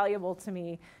so valuable to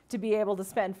me to be able to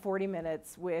spend 40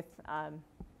 minutes with a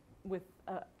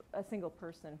single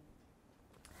person.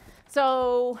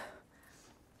 So,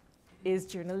 is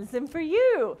journalism for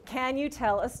you? Can you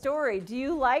tell a story? Do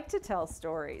you like to tell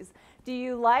stories? Do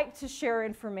you like to share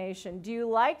information? Do you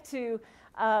like to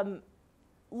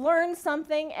learn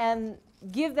something and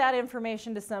give that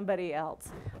information to somebody else?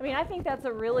 I mean, I think that's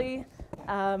a really,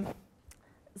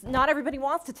 not everybody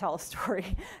wants to tell a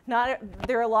story.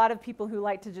 There are a lot of people who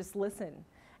like to just listen,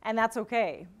 and that's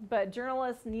okay. But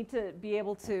journalists need to be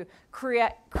able to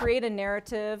create a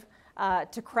narrative,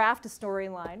 to craft a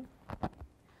storyline.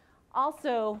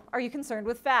 Also, are you concerned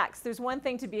with facts? There's one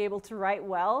thing to be able to write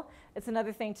well. It's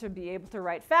another thing to be able to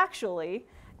write factually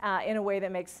in a way that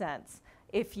makes sense.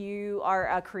 If you are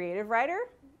a creative writer,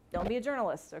 don't be a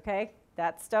journalist, okay?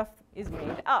 That stuff is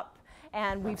made up.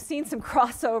 And we've seen some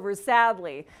crossovers,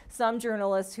 sadly. Some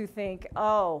journalists who think,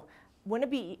 oh,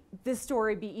 wouldn't this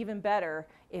story be even better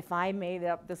if I made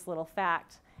up this little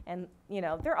fact? And, you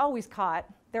know, they're always caught.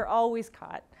 They're always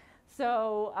caught.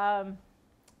 So,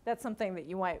 that's something that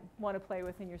you might want to play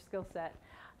with in your skill set.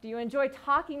 Do you enjoy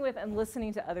talking with and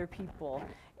listening to other people?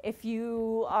 If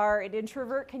you are an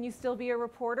introvert, can you still be a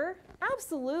reporter?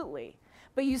 Absolutely.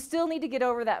 But you still need to get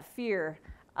over that fear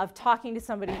of talking to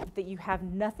somebody that you have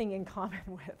nothing in common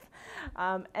with.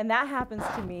 And that happens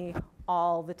to me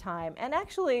all the time. And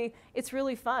actually, it's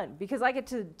really fun because I get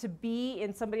to be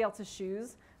in somebody else's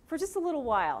shoes for just a little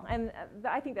while. And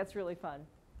I think that's really fun.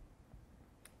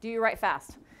 Do you write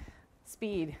fast?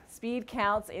 Speed. Speed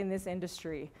counts in this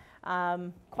industry.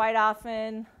 Quite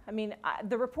often, I mean,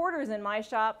 the reporters in my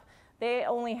shop, they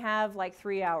only have like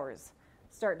 3 hours,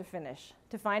 start to finish,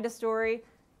 to find a story,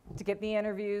 to get the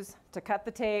interviews, to cut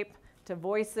the tape, to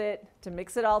voice it, to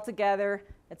mix it all together.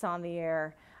 It's on the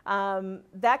air.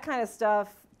 That kind of stuff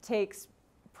takes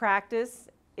practice.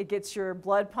 It gets your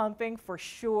blood pumping for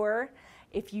sure.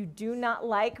 If you do not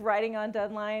like writing on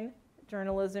deadline,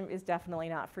 journalism is definitely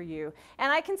not for you.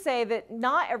 And I can say that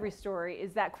not every story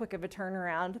is that quick of a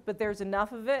turnaround, but there's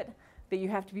enough of it that you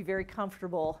have to be very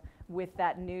comfortable with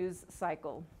that news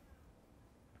cycle.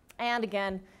 And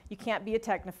again, you can't be a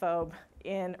technophobe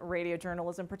in radio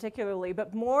journalism particularly,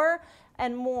 but more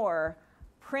and more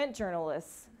print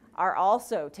journalists are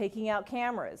also taking out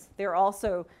cameras. They're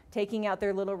also taking out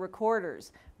their little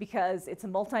recorders because it's a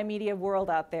multimedia world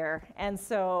out there. And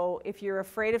so if you're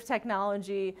afraid of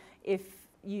technology, if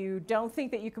you don't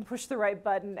think that you can push the right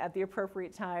button at the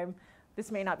appropriate time, this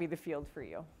may not be the field for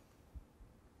you.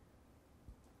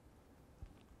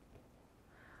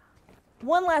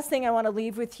 One last thing I want to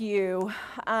leave with you.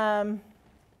 As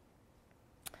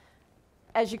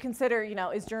you consider, you know,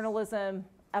 is journalism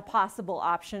a possible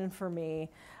option for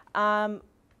me?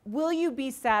 Will you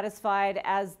be satisfied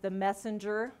as the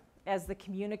messenger, as the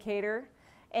communicator,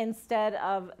 instead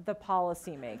of the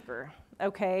policymaker?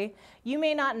 Okay, you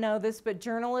may not know this, but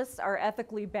journalists are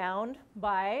ethically bound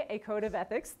by a code of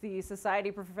ethics, the Society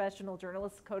of Professional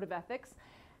Journalists Code of Ethics.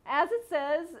 As it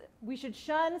says, we should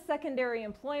shun secondary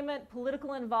employment,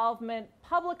 political involvement,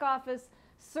 public office,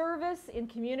 service in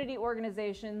community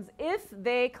organizations if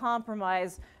they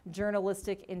compromise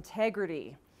journalistic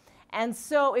integrity. And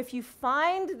so if you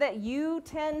find that you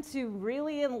tend to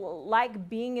really like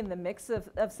being in the mix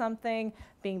of something,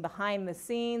 being behind the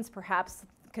scenes, perhaps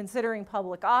considering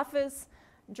public office,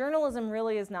 journalism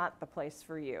really is not the place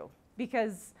for you.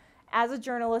 Because as a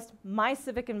journalist, my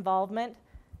civic involvement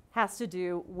has to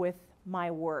do with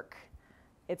my work.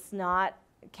 It's not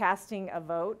casting a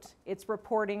vote, it's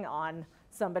reporting on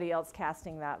somebody else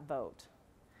casting that vote.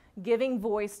 Giving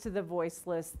voice to the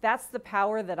voiceless, that's the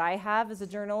power that I have as a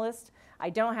journalist. I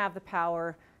don't have the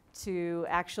power to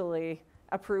actually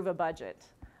approve a budget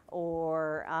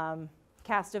or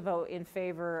cast a vote in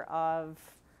favor of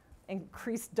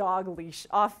increased dog leash,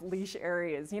 off-leash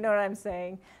areas. You know what I'm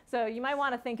saying? So you might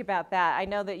want to think about that. I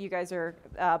know that you guys are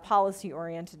a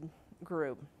policy-oriented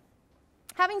group.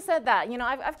 Having said that, you know,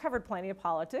 I've covered plenty of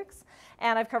politics,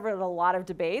 and I've covered a lot of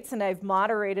debates, and I've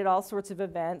moderated all sorts of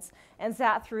events and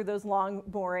sat through those long,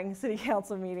 boring city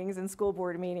council meetings and school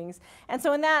board meetings. And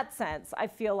so in that sense, I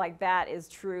feel like that is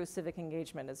true civic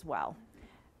engagement as well.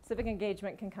 Civic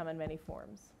engagement can come in many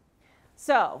forms.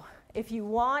 So if you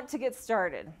want to get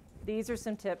started, these are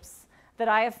some tips that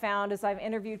I have found as I've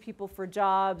interviewed people for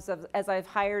jobs, as I've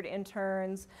hired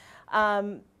interns.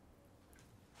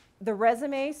 The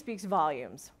resume speaks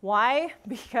volumes. Why?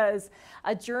 Because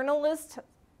a journalist's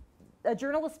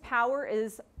power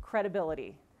is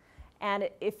credibility. And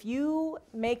if you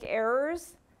make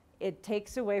errors, it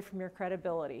takes away from your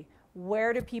credibility.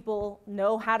 Where do people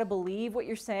know how to believe what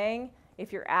you're saying?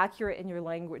 If you're accurate in your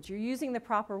language, you're using the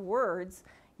proper words,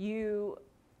 you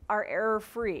are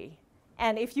error-free.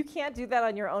 And if you can't do that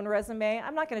on your own resume,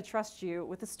 I'm not going to trust you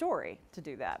with a story to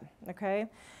do that, okay?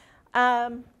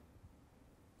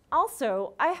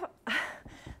 Also,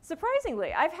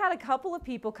 surprisingly, I've had a couple of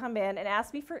people come in and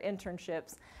ask me for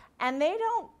internships, and they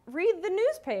don't read the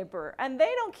newspaper, and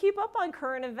they don't keep up on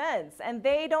current events, and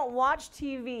they don't watch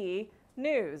TV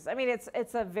news. I mean,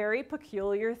 it's a very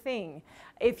peculiar thing.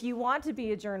 If you want to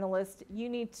be a journalist, you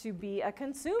need to be a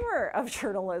consumer of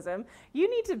journalism. You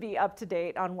need to be up to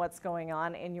date on what's going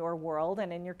on in your world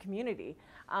and in your community.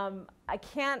 I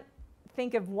can't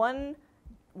think of one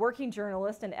working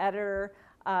journalist, an editor,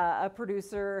 a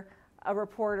producer, a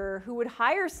reporter who would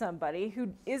hire somebody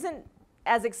who isn't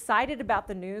as excited about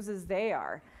the news as they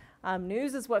are.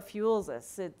 News is what fuels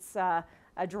us. It's a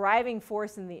driving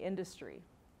force in the industry.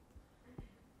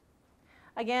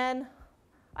 Again,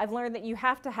 I've learned that you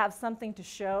have to have something to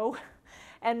show,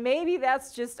 and maybe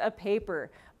that's just a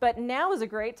paper. But now is a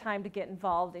great time to get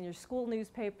involved in your school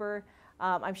newspaper.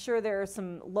 I'm sure there are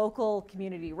some local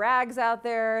community rags out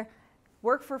there.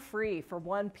 Work for free for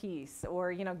one piece,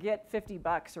 or get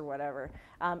 $50 or whatever.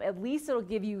 At least it'll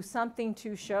give you something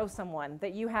to show someone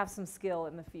that you have some skill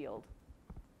in the field.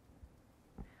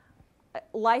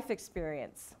 Life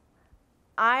experience.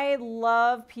 I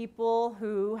love people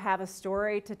who have a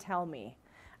story to tell me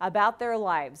about their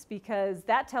lives, because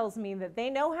that tells me that they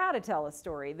know how to tell a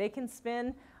story. They can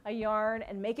spin a yarn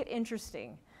and make it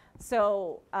interesting.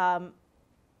 So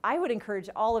I would encourage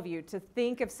all of you to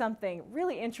think of something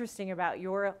really interesting about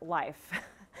your life.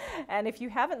 And if you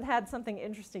haven't had something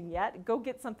interesting yet, go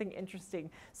get something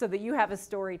interesting so that you have a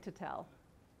story to tell.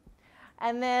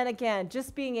 And then again,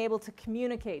 just being able to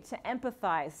communicate, to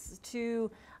empathize, to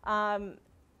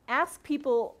ask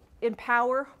people in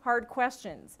power hard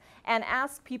questions, and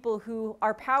ask people who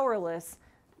are powerless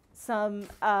to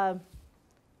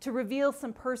reveal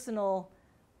some personal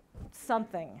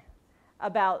something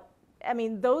about. I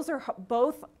mean, those are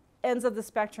both ends of the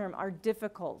spectrum are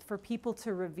difficult for people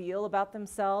to reveal about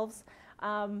themselves.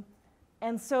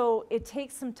 And so it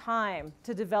takes some time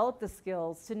to develop the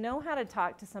skills, to know how to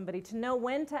talk to somebody, to know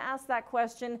when to ask that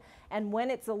question and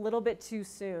when it's a little bit too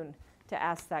soon to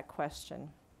ask that question.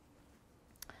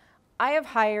 I have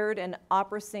hired an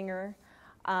opera singer.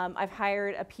 I've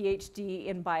hired a PhD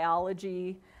in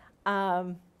biology.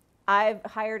 I've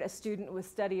hired a student with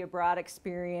study abroad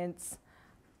experience.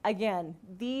 Again,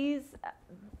 these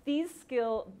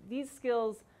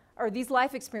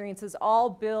life experiences all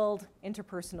build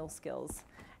interpersonal skills.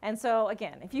 And so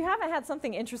again, if you haven't had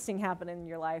something interesting happen in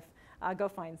your life, go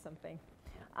find something.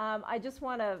 I just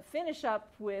want to finish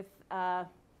up with,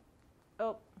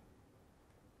 oh,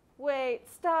 wait,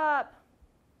 stop.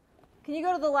 Can you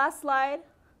go to the last slide?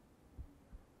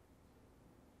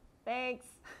 Thanks.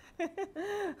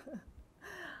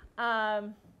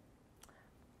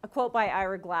 A quote by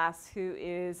Ira Glass, who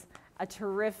is a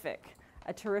terrific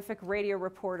radio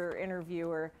reporter,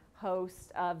 interviewer,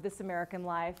 host of This American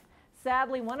Life.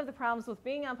 Sadly, one of the problems with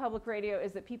being on public radio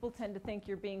is that people tend to think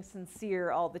you're being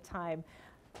sincere all the time.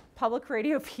 Public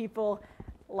radio people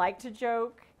like to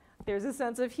joke. There's a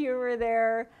sense of humor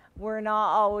there. We're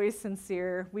not always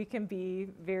sincere. We can be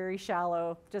very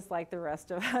shallow, just like the rest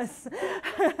of us.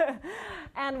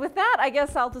 And with that, I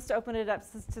guess I'll just open it up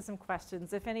to some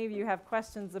questions. If any of you have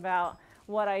questions about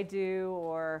what I do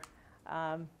or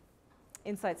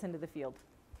insights into the field.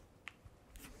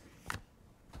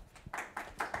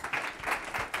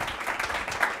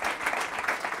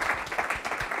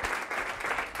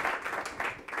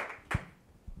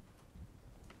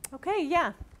 Okay,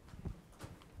 yeah.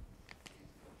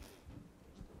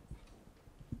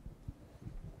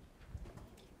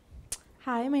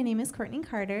 Hi, my name is Courtney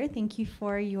Carter. Thank you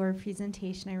for your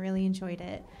presentation. I really enjoyed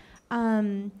it.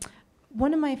 One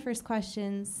of my first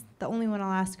questions, the only one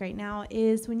I'll ask right now,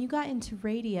 is when you got into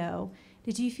radio,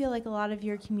 did you feel like a lot of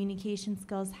your communication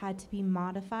skills had to be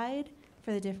modified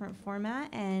for the different format?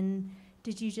 And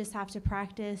did you just have to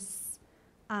practice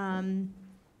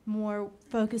more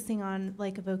focusing on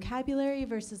like a vocabulary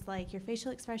versus like your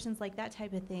facial expressions, like that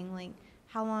type of thing? Like,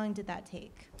 how long did that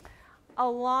take? A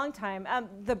long time.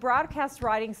 The broadcast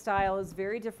writing style is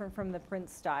very different from the print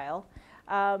style.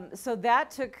 So that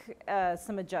took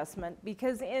some adjustment,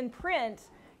 because in print,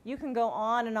 you can go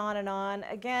on and on and on.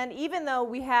 Again, even though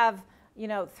we have,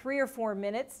 3 or 4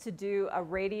 minutes to do a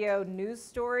radio news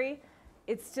story,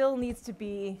 it still needs to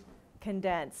be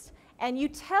condensed. And you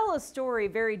tell a story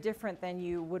very different than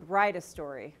you would write a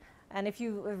story. And if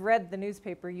you have read the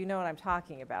newspaper, you know what I'm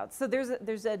talking about. So there's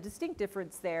a distinct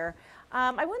difference there.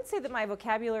 I wouldn't say that my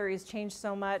vocabulary has changed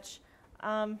so much.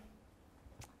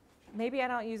 Maybe I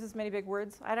don't use as many big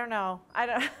words. I don't know.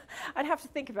 I'd have to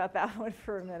think about that one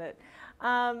for a minute.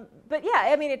 But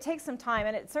yeah, I mean, it takes some time,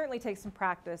 and it certainly takes some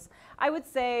practice. I would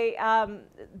say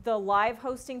the live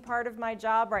hosting part of my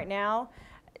job right now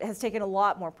has taken a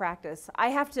lot more practice.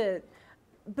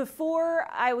 Before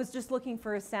I was just looking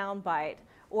for a sound bite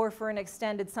or for an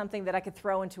extended something that I could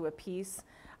throw into a piece.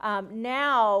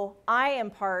 Now I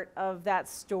am part of that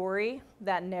story,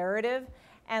 that narrative,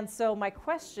 and so my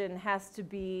question has to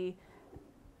be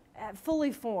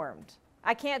fully formed.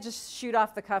 I can't just shoot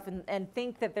off the cuff and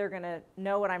think that they're going to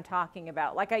know what I'm talking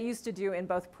about, like I used to do in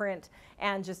both print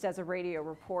and just as a radio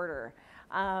reporter.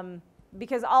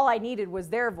 Because all I needed was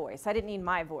their voice. I didn't need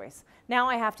my voice. Now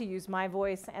I have to use my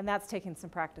voice, and that's taken some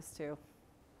practice too.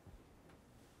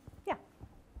 Yeah.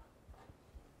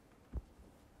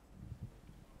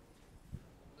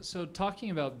 So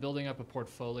talking about building up a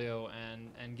portfolio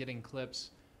and getting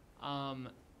clips,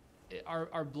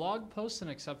 are blog posts an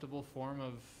acceptable form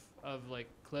of like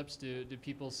clips? Do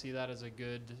people see that as a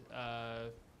good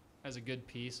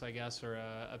piece, I guess, or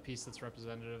a piece that's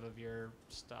representative of your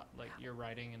stuff, like your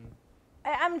writing? And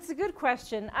it's a good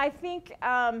question. I think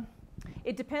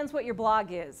it depends what your blog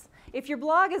is. If your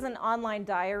blog is an online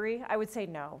diary, I would say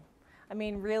no. I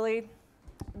mean, really,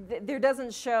 there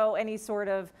doesn't show any sort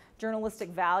of journalistic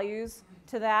values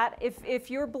to that. If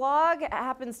your blog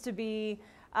happens to be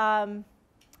an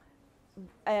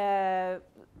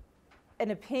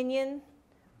opinion,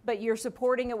 but you're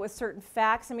supporting it with certain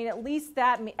facts, I mean, at least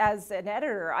that, as an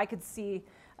editor, I could see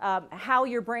how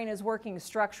your brain is working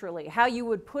structurally, how you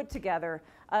would put together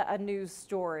a news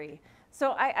story.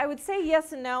 So I would say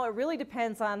yes and no. It really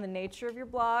depends on the nature of your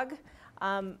blog.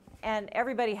 And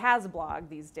everybody has a blog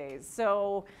these days.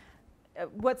 So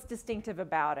what's distinctive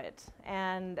about it?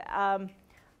 And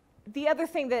the other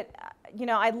thing that,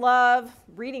 I love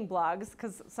reading blogs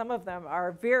because some of them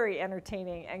are very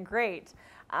entertaining and great.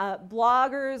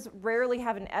 Bloggers rarely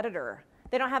have an editor.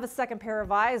 They don't have a second pair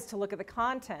of eyes to look at the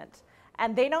content.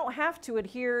 And they don't have to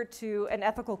adhere to an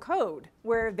ethical code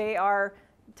where they are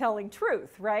telling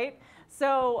truth, right?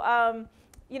 So,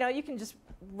 you can just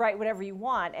write whatever you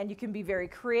want, and you can be very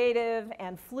creative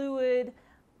and fluid,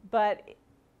 but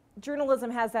journalism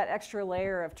has that extra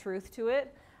layer of truth to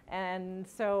it, and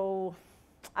so,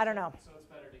 I don't know. So it's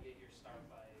better to get your start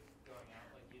by going out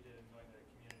like you did and going to the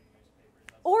community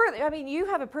newspapers. Or, I mean, you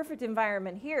have a perfect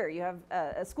environment here. You have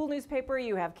a school newspaper,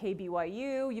 you have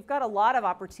KBYU, you've got a lot of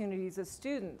opportunities as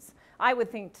students, I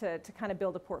would think, to kind of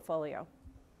build a portfolio.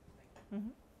 Mm-hmm.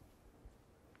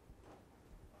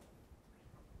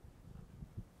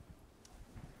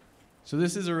 So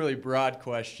this is a really broad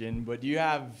question, but do you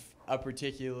have a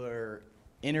particular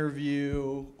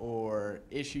interview or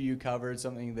issue you covered,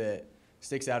 something that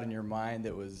sticks out in your mind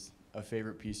that was a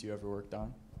favorite piece you ever worked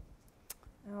on?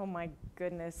 Oh my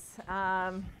goodness.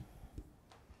 I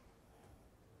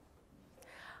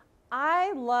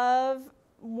love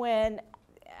when,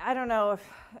 I don't know if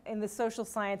in the social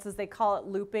sciences they call it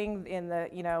looping, in the,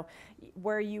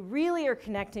 where you really are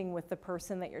connecting with the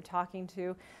person that you're talking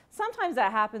to. Sometimes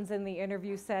that happens in the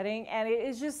interview setting, and it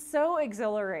is just so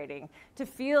exhilarating to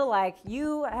feel like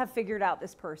you have figured out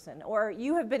this person, or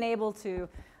you have been able to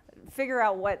figure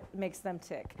out what makes them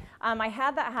tick. I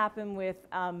had that happen with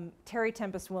Terry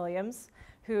Tempest Williams,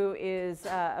 who is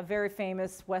a very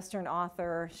famous Western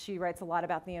author. She writes a lot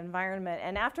about the environment.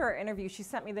 And after our interview, she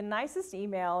sent me the nicest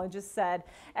email and just said,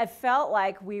 it felt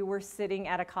like we were sitting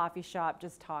at a coffee shop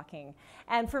just talking.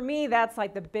 And for me, that's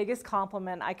like the biggest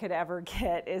compliment I could ever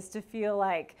get, is to feel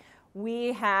like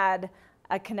we had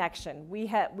a connection. We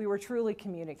were truly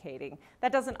communicating.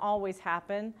 That doesn't always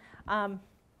happen,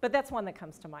 but that's one that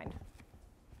comes to mind.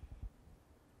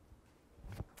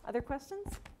 Other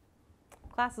questions?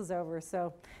 Class is over,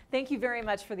 so thank you very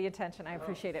much for the attention. I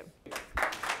appreciate it.